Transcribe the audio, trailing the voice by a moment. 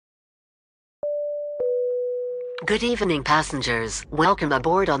Good evening, passengers. Welcome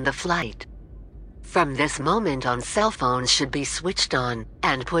aboard on the flight. From this moment on, cell phones should be switched on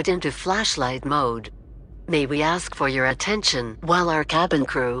and put into flashlight mode. May we ask for your attention while our cabin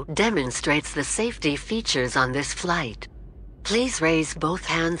crew demonstrates the safety features on this flight. Please raise both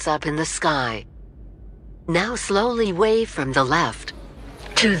hands up in the sky. Now slowly wave from the left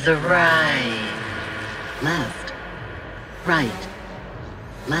to the right. Left, right,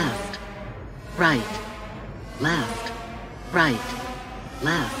 left, right, left, right,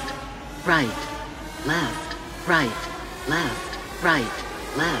 left, right, left, right, left, right, left,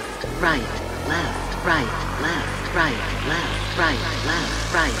 right, left, right, left, right, left, right,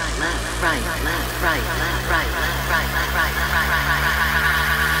 left, right, left, right, left, right, left, right, left, right, left, right,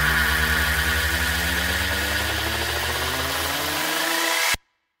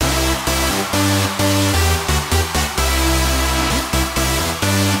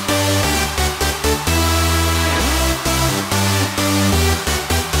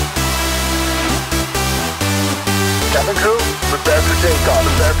 Cabin crew, prepare for takeoff,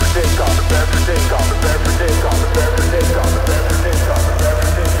 prepare for takeoff, prepare for takeoff, prepare for takeoff, prepare for takeoff, prepare for takeoff, prepare for takeoff, prepare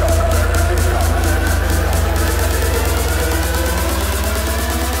for takeoff.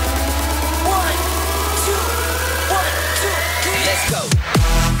 1, 2, 1, 2, 3, let's go.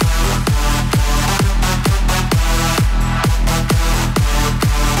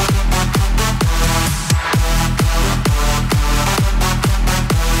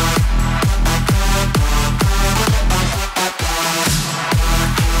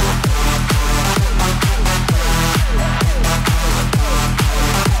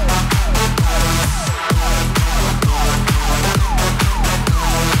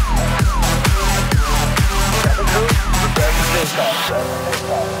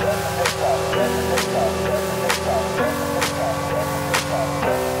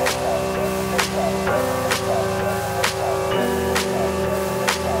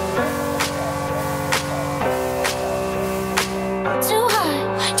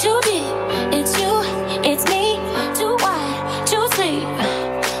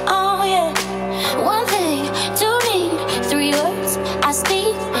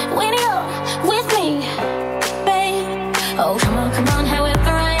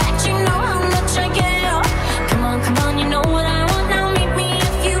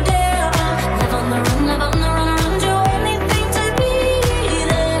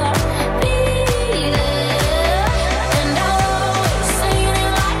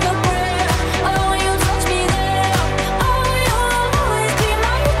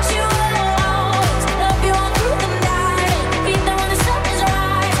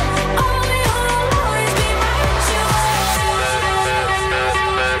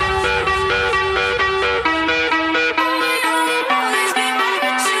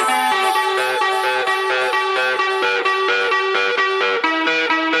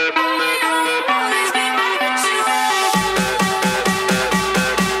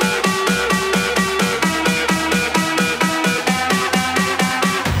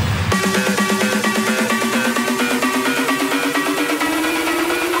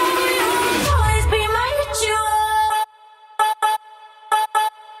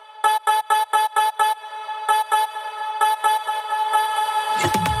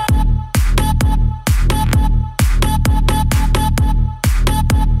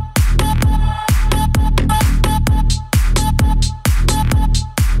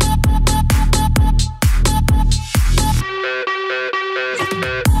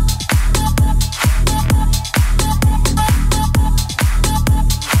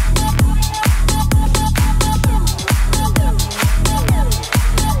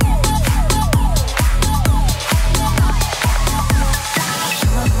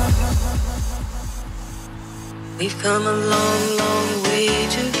 We've come a long, long way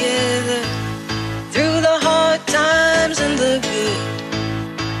together, through the hard times and the good.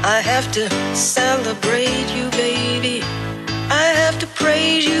 I have to celebrate you, baby. I have to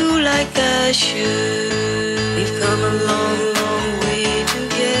praise you like I should. We've come a long, long way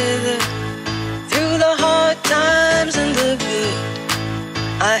together, through the hard times and the good.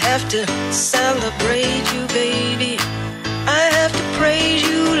 I have to celebrate you, baby. I have to praise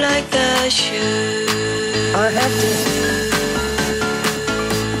you like I should. I have to.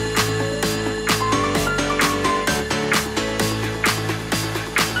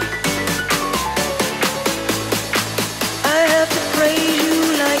 Praise you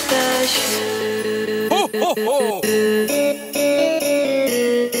like I should. Ho, ho, ho.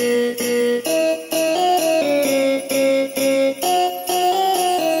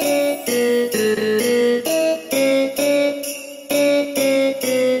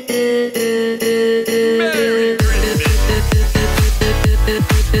 Merry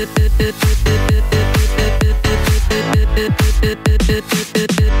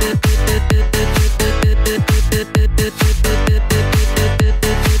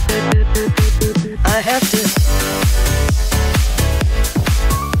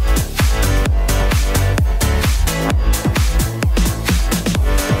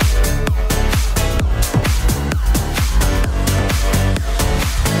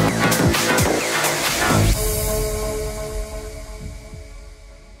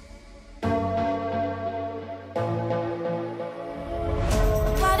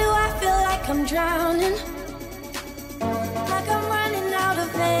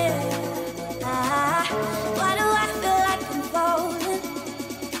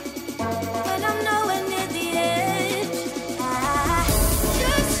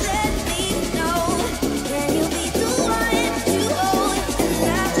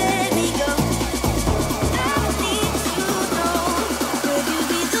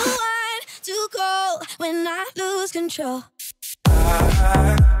lose control.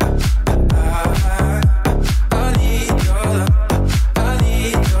 I need your love. I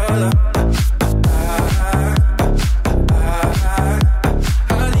need your love.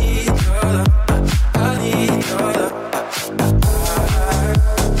 I need your love. I need your love.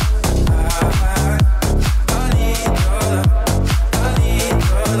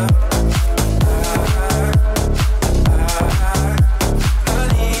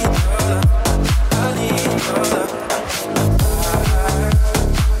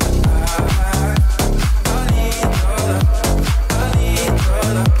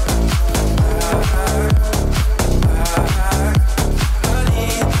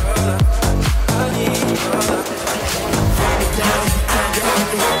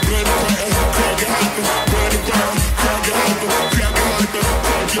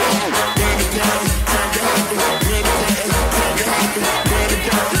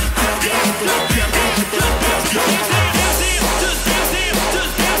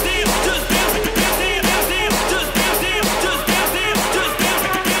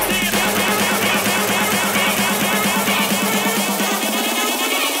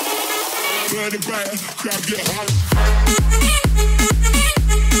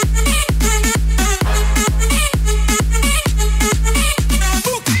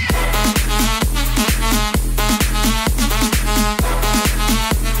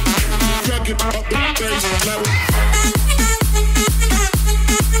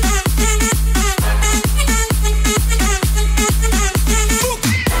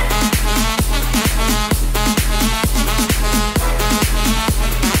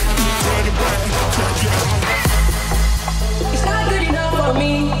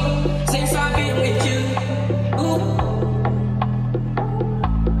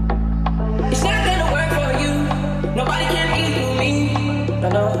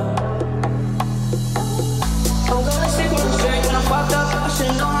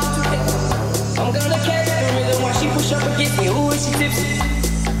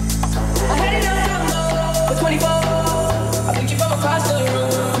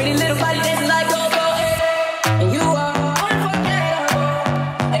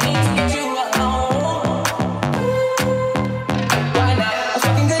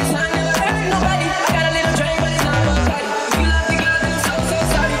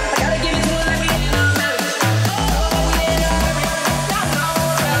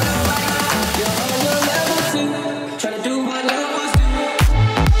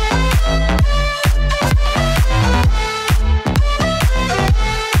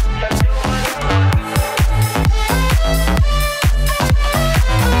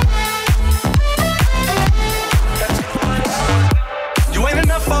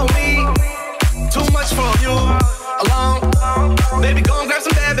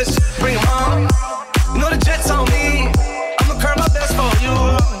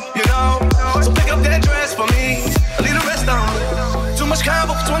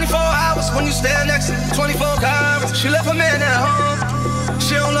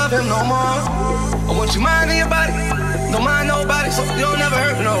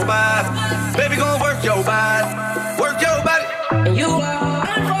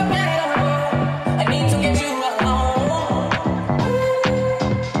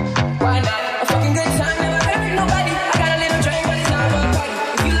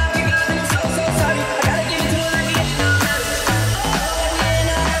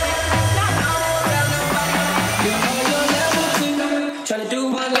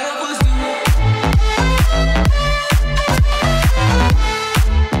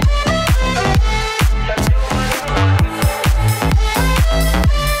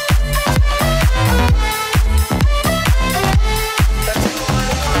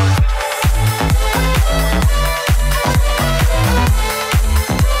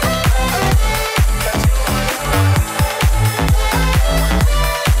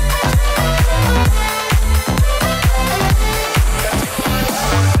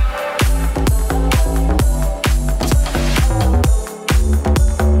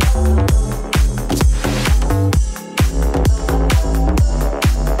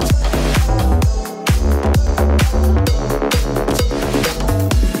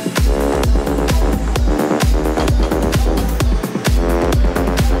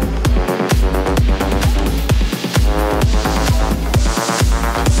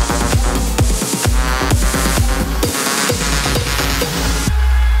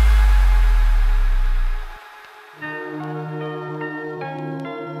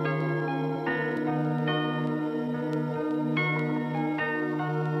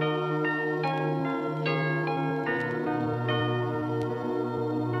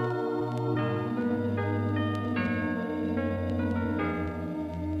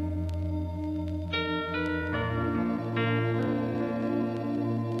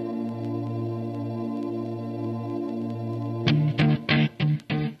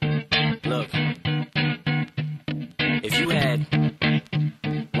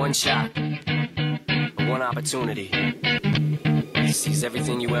 one shot, one opportunity to seize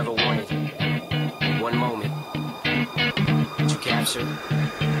everything you ever wanted. One moment. Did you capture?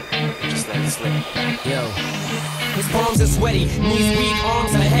 Just let it slip. Yo. His palms are sweaty, knees weak,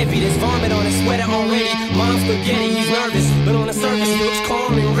 arms are heavy. There's vomit on his sweater already. Mom's spaghetti, he's nervous, but on the surface he looks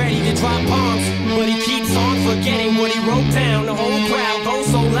calm and ready to drop bombs. But he keeps on forgetting what he wrote down. The whole crowd goes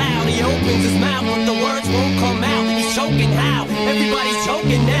so loud, he opens his mouth, but the words won't come out. He's choking how? Everybody's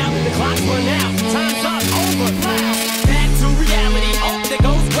choking now. The clock's run out, time's up, over, loud. Back to reality, oh, there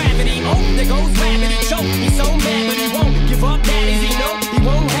goes gravity. Oh, there goes gravity, choke. He's so mad, but he won't give up, that is he know. He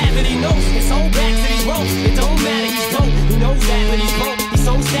won't have it, he knows. His whole back to these ropes. It don't matter, he's dope. He knows that, but he's broke. He's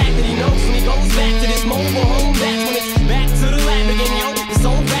so stagnant, he knows when he goes back to this mobile home. That's when it's back to the lab again, yo. This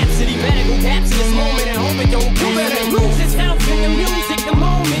old rhapsody better go capture this moment and hope it don't go. You better lose yourself in the music the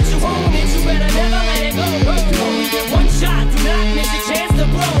moment you own it. You better never let it go. You only get one shot, do not miss a chance to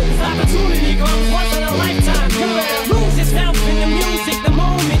blow. This opportunity comes once in a lifetime. You better lose yourself in the music the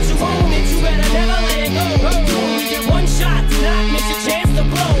moment you own it. You better never let it go. You only get one shot, do not miss a chance to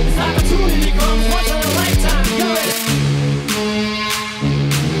blow. This opportunity comes once in a lifetime. You better.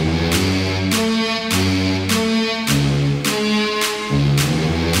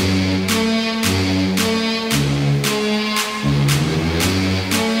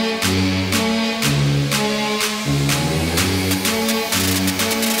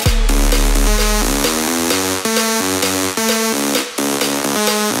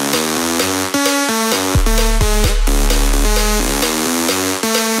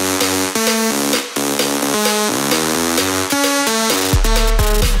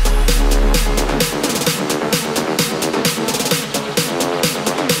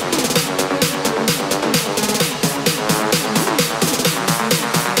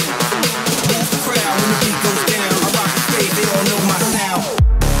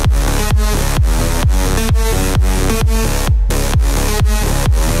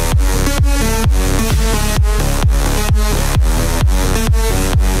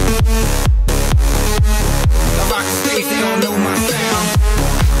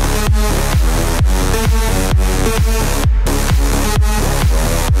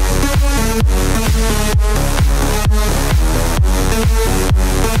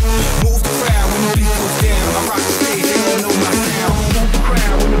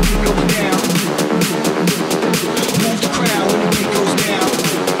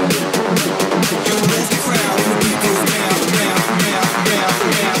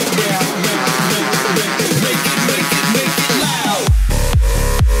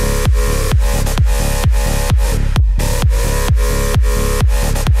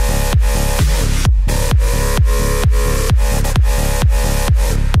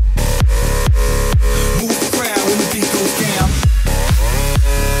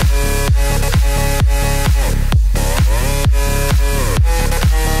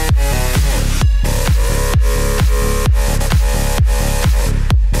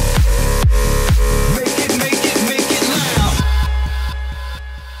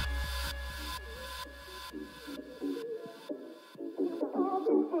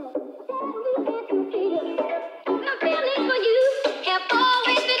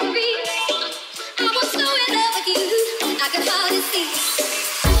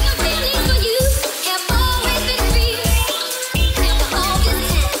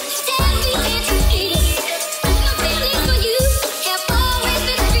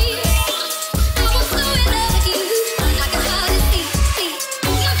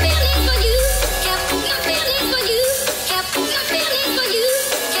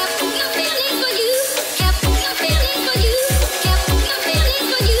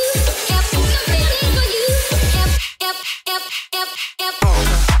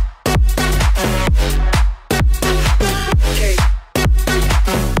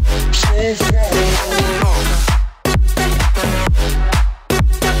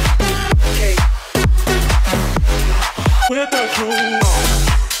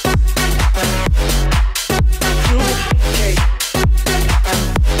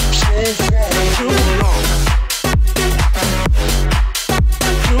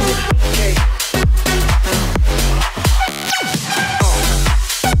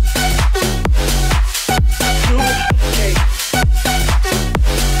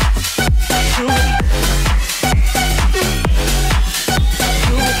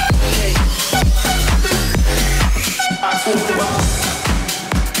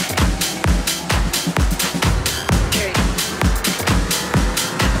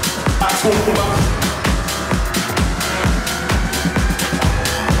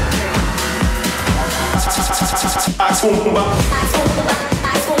 I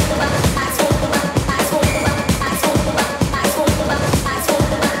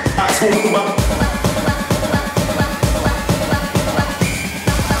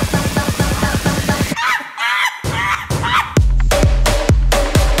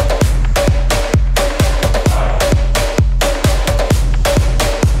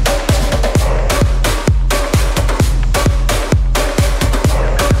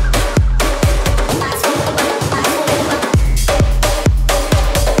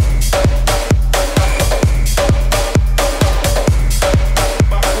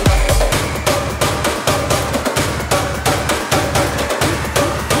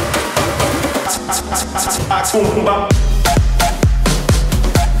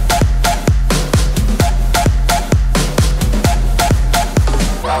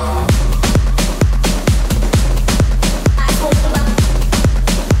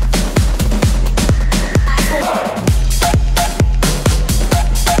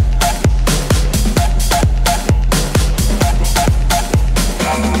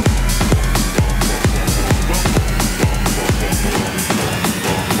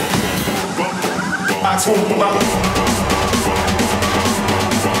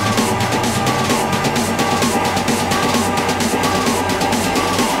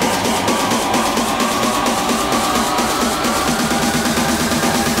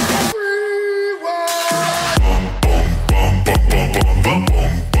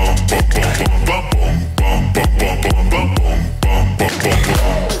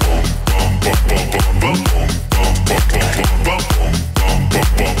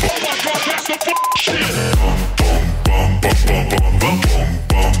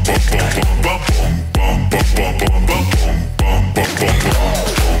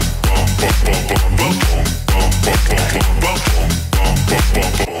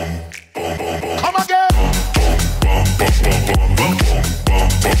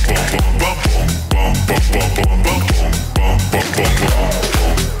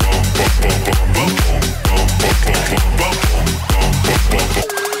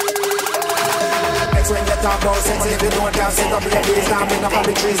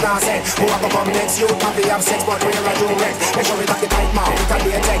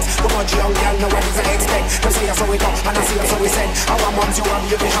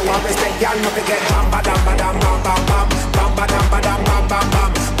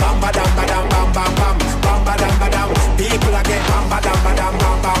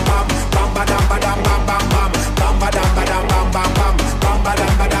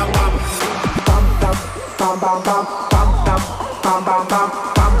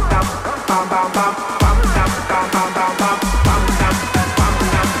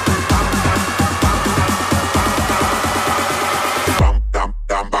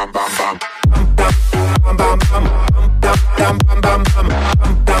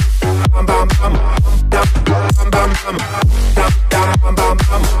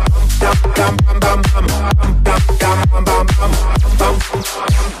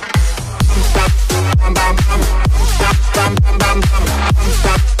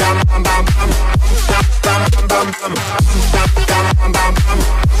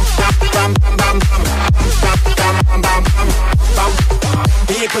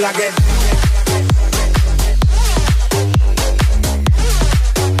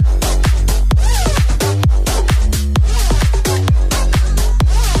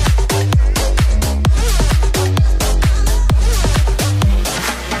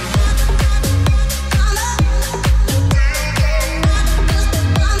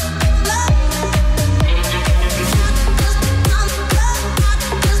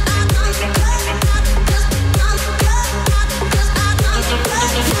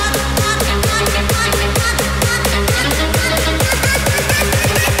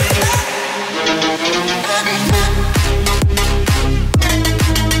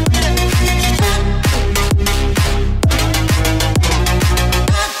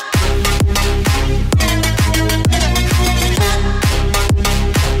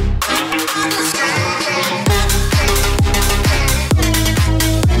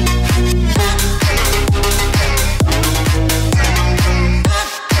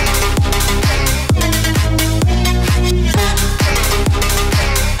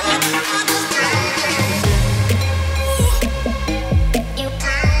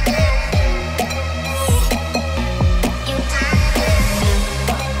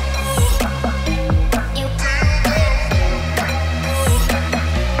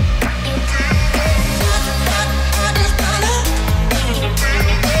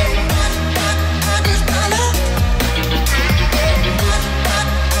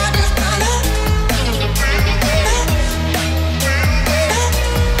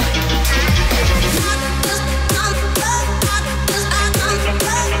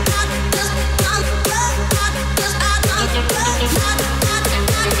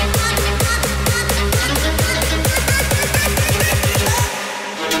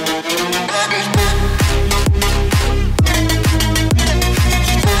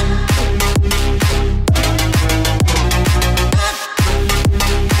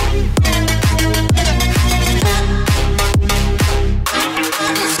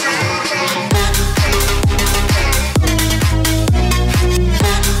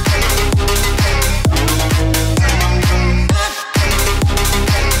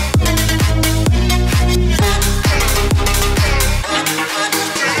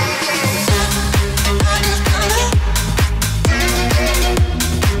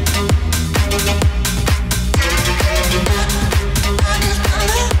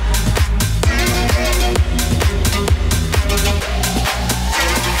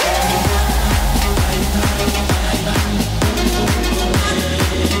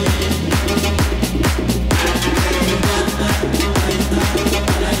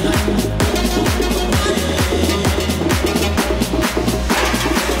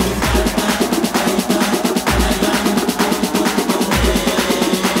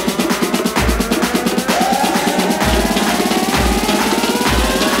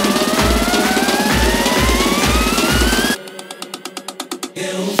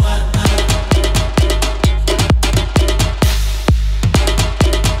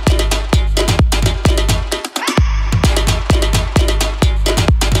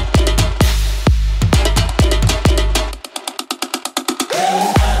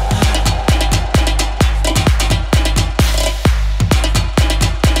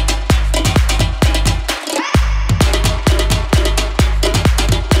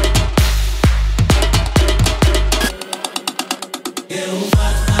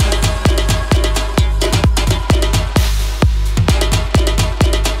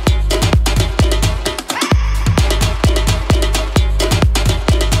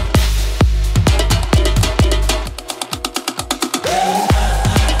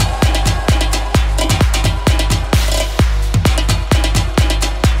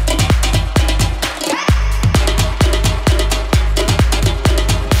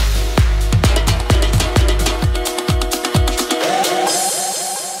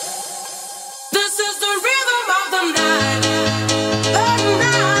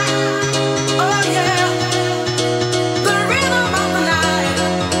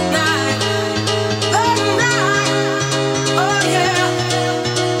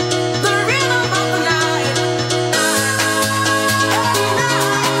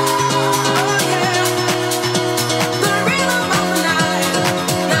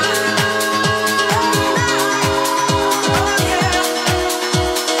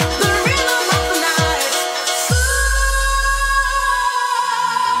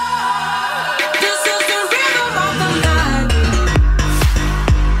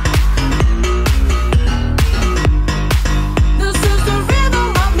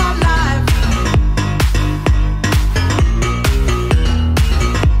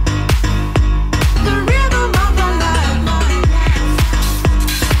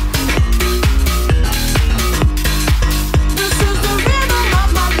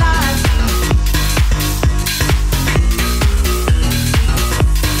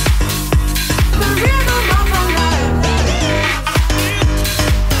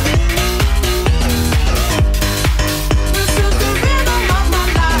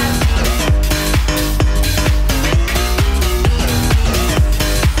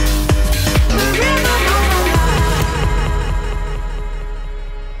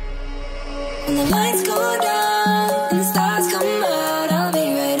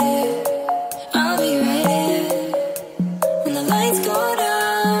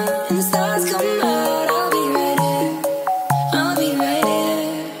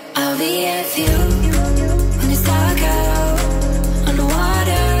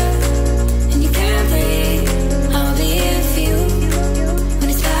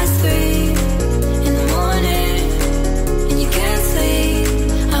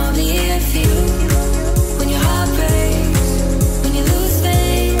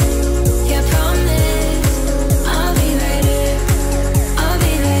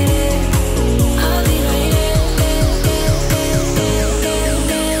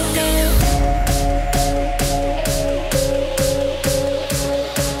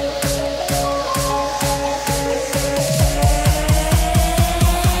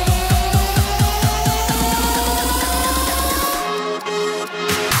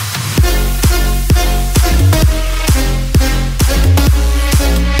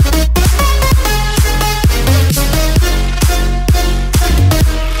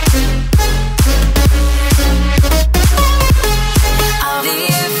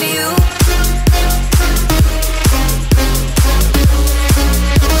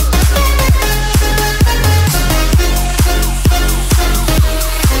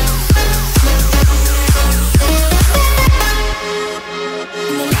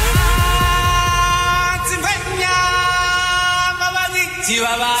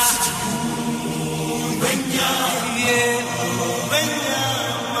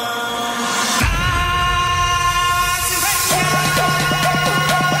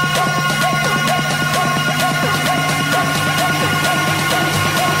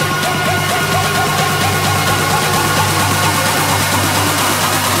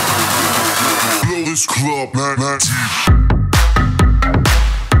this club, man.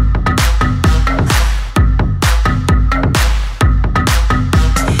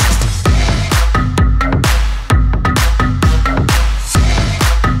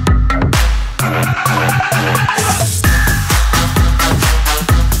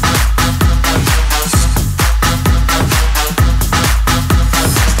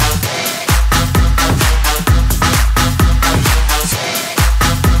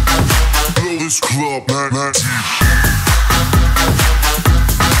 Club, man.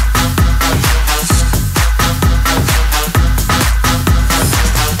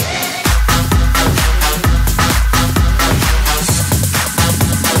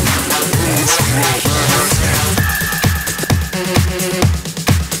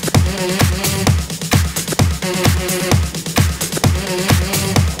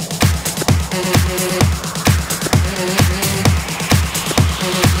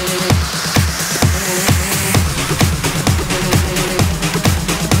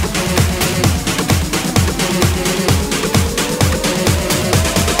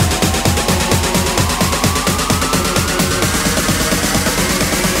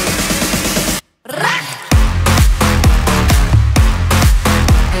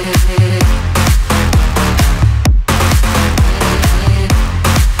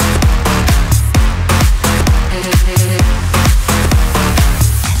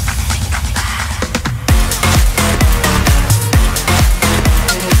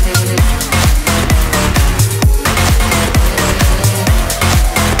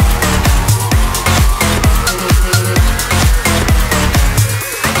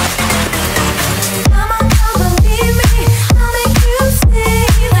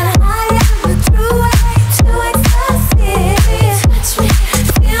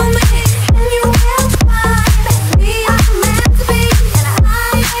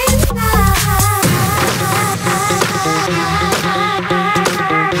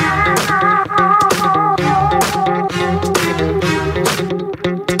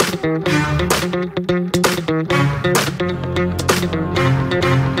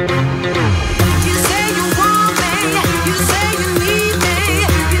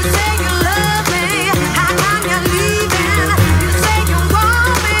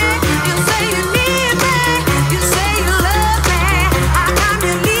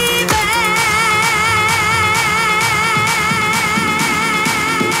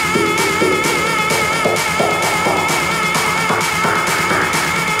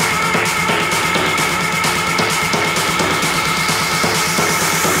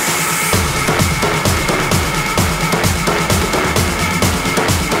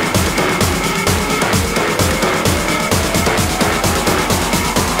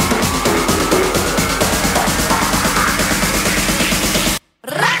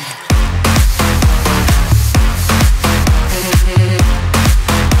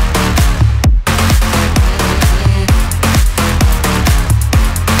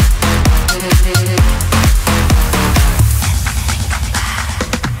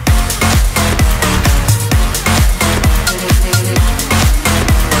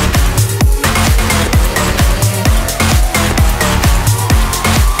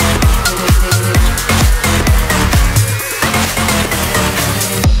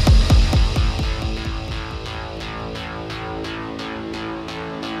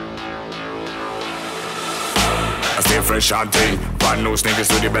 Fresh and ting, brand new sneakers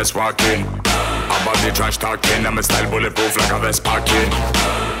to the best walking. About the trash talking, I'm a style bulletproof like a vest packing.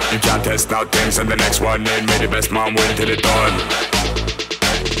 You can't test out things and the next one in. May the best man win till it done.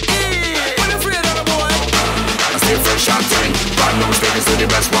 I stay fresh and ting, brand new sneakers to the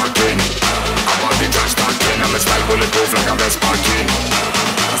best walking. About the trash talking, I'm a style bulletproof like a vest packing.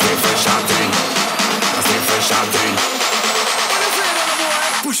 I stay fresh and ting, I stay fresh and ting.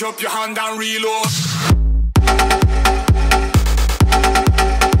 Push up your hand and reload.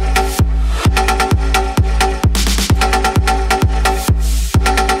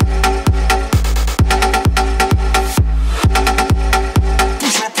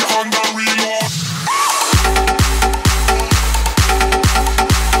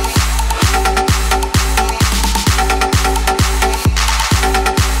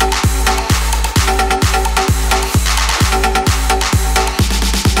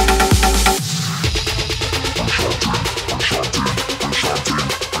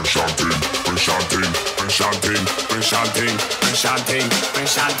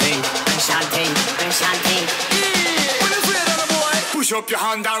 Push up your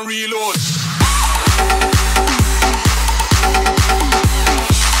hand and reload.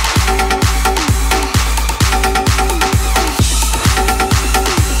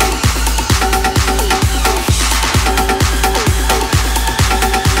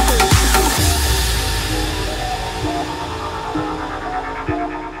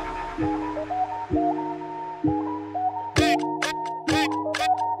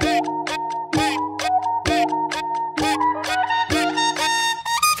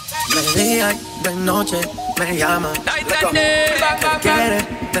 día y de noche me llama. Que quiere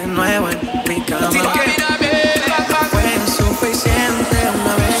de nuevo en mi cama. Fue suficiente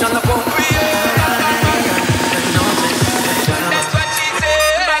una vez.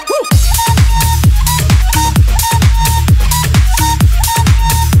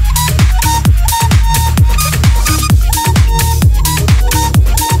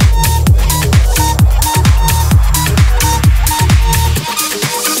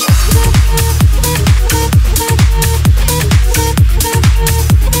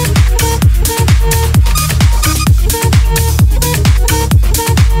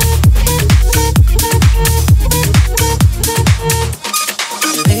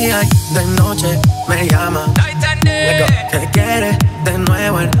 De noche me llama. De noche me llama. Que quiere de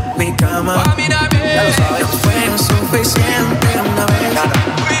nuevo en mi cama. Ya lo sabes. Fue suficiente una vez.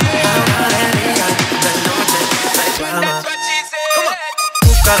 Ahora de día, de noche me llama.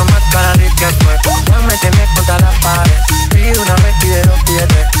 Buscaron más para el que fue. Ya me tenía contra la pared. Pide una vez, pide dos, pide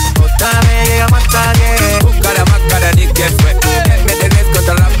tres. Otra vez llegamos hasta 10. Buscar más cara de que fue. Me tenés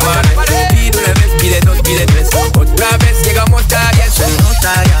contra la pared. Pide una vez, pide dos, pide tres. Otra vez llegamos hasta 10. Se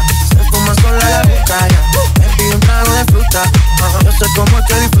nota ya. Fuma sola la busca ya. Me pide un trago de fruta. Yo sé cómo es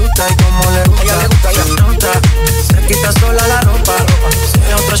que disfruta y cómo le gusta. Se nota, se quita sola la ropa.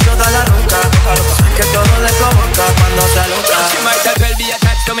 Se otro shot a la roca. Sé que todo le provoca cuando se aloca. She might as well be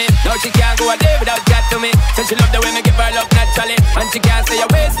attached to me. Now she can't go a day without chat to me. Said she love the way me give her love naturally. And she can't say a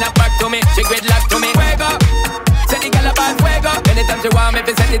word, snap back to me. She great luck to me. Fuego. Say the girl about fuego. Anytime she want me,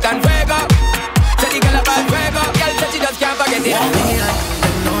 fi set it on fuego. Say the girl about fuego. Girl said she just can't forget it. De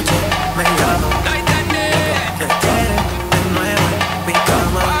noche me llama. Que quiere de nuevo en mi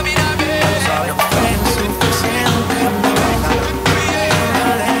cama. No fue suficiente una vez.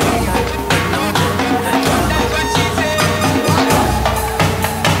 Ahora de día, de noche me llama.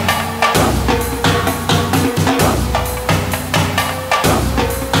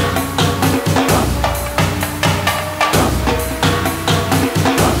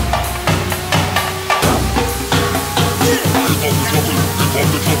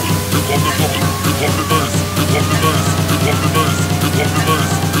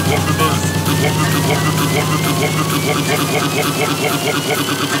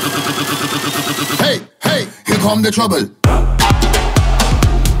 Hey, hey, here come the trouble.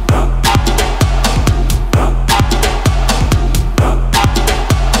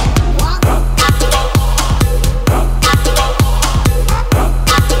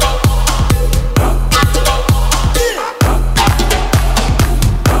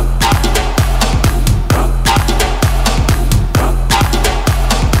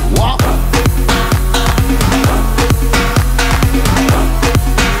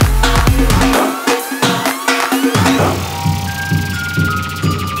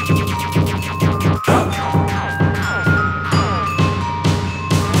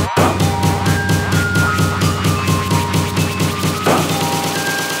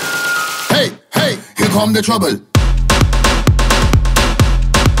 Come the trouble.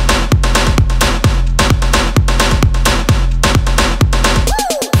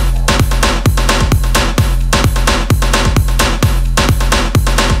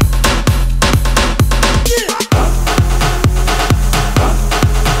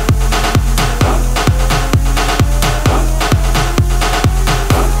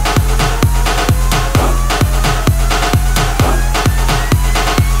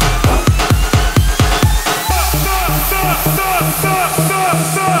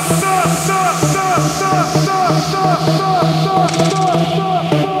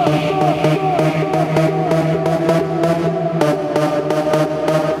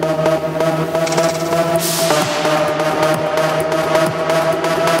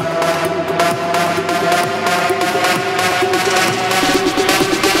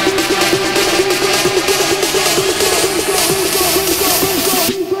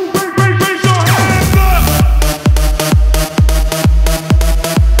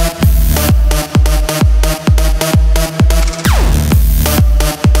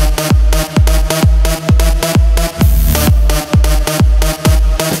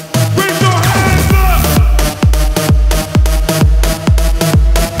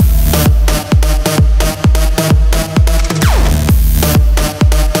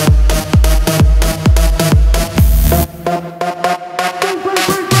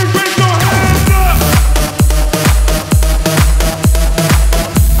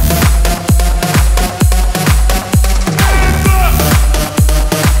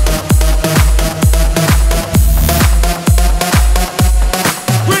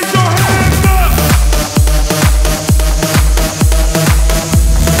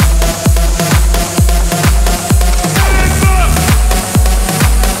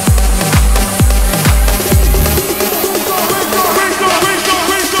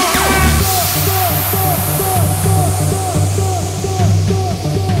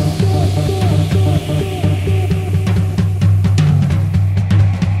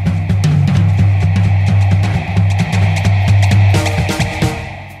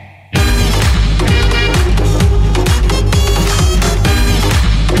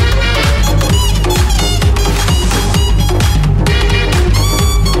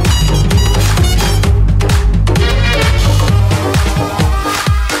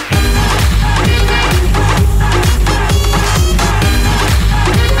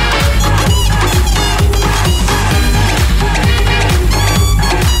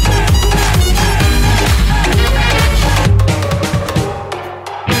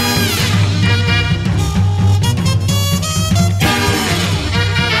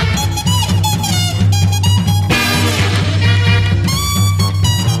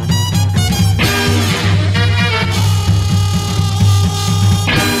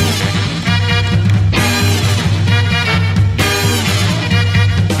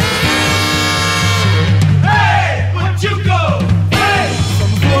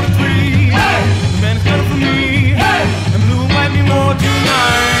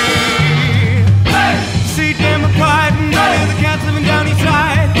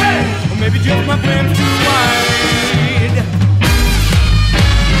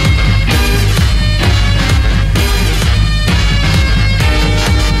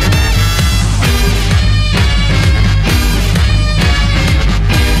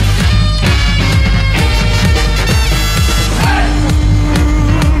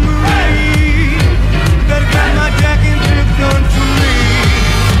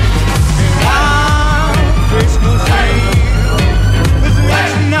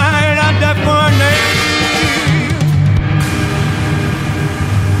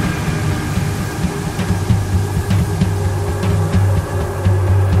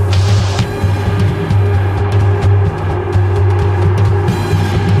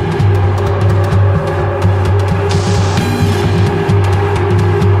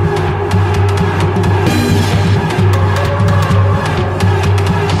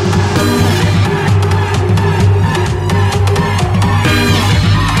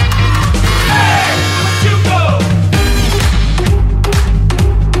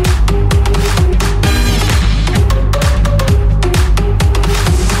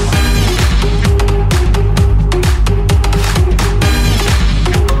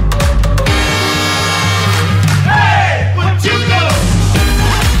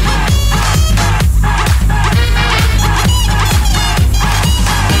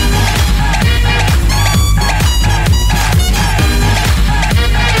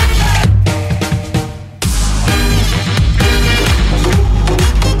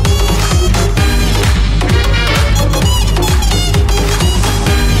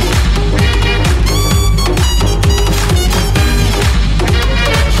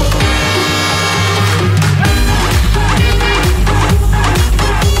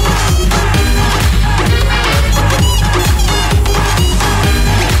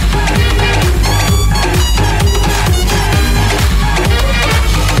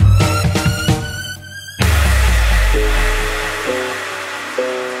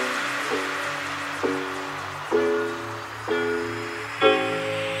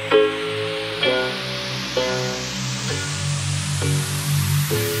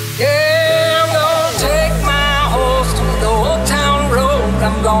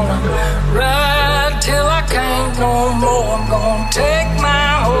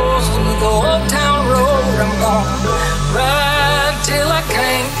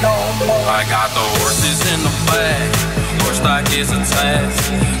 it's attached.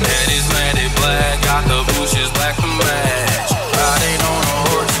 Daddy's mad they black, got the bushes black to match. Riding on a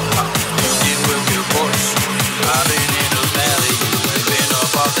horse, you get with your horse. I've been in the valley, been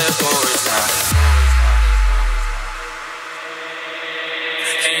up off that forest now.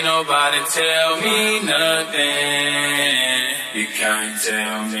 Ain't nobody tell me nothing. You can't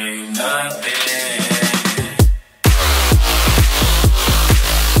tell me nothing.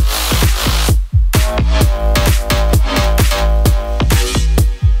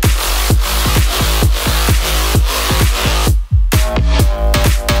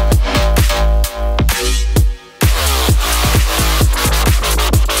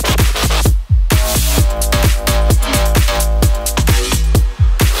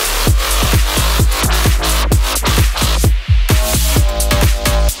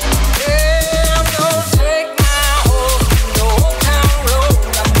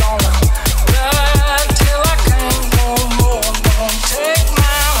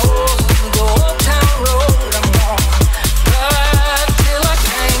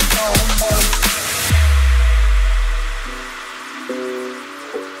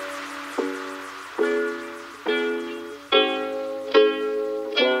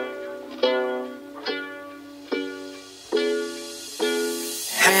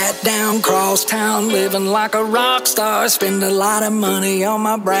 Down cross town, living like a rock star. Spend a lot of money on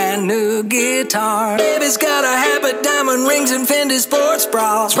my brand new guitar. Baby's got a habit, diamond rings and Fendi sports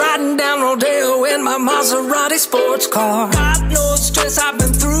bras. Riding down Rodeo in my Maserati sports car. Got no stress, I've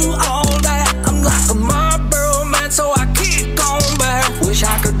been through all